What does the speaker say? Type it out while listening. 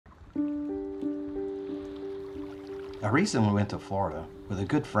I recently went to Florida with a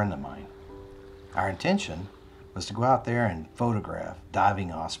good friend of mine. Our intention was to go out there and photograph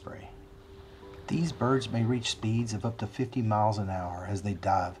diving osprey. These birds may reach speeds of up to 50 miles an hour as they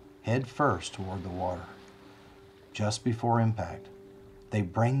dive head first toward the water. Just before impact, they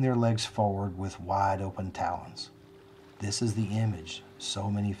bring their legs forward with wide open talons. This is the image so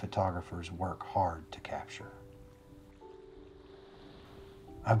many photographers work hard to capture.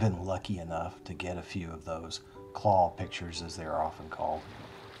 I've been lucky enough to get a few of those claw pictures, as they are often called.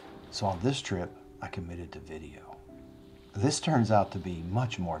 So on this trip, I committed to video. This turns out to be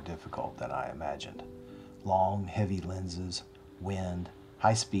much more difficult than I imagined. Long, heavy lenses, wind,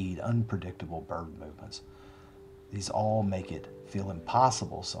 high-speed, unpredictable bird movements. These all make it feel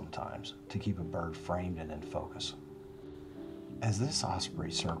impossible sometimes to keep a bird framed and in focus. As this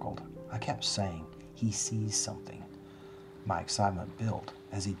osprey circled, I kept saying, "He sees something." My excitement built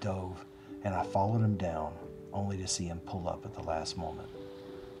as he dove, and I followed him down, only to see him pull up at the last moment.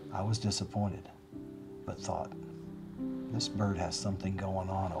 I was disappointed, but thought, this bird has something going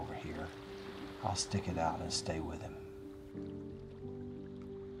on over here. I'll stick it out and stay with him.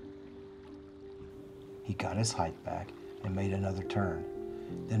 He got his height back and made another turn.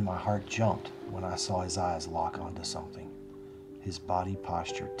 Then my heart jumped when I saw his eyes lock onto something. His body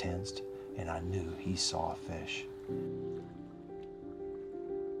posture tensed, and I knew he saw a fish.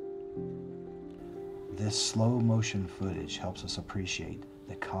 This slow motion footage helps us appreciate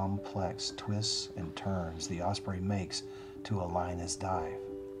the complex twists and turns the osprey makes to align his dive.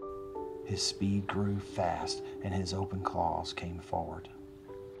 His speed grew fast and his open claws came forward.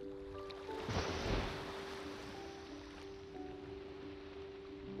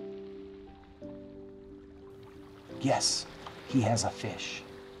 Yes, he has a fish.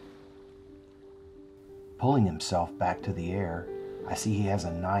 Pulling himself back to the air, I see he has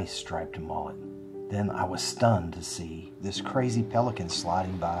a nice striped mullet. Then I was stunned to see this crazy pelican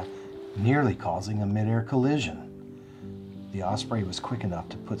sliding by, nearly causing a mid-air collision. The osprey was quick enough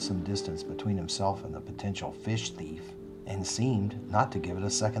to put some distance between himself and the potential fish thief, and seemed not to give it a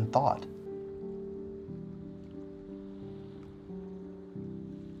second thought.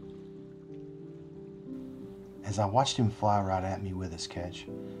 As I watched him fly right at me with his catch,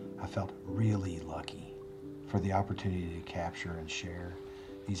 I felt really lucky for the opportunity to capture and share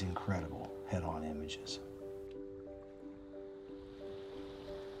these incredible head-on images.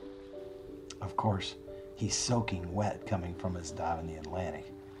 Of course, he's soaking wet coming from his dive in the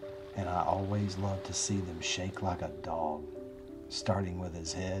Atlantic, and I always love to see them shake like a dog, starting with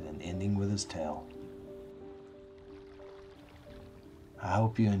his head and ending with his tail. I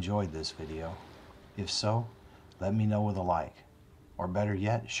hope you enjoyed this video. If so, let me know with a like, or better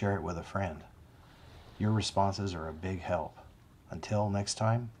yet, share it with a friend. Your responses are a big help. Until next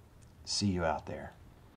time, see you out there.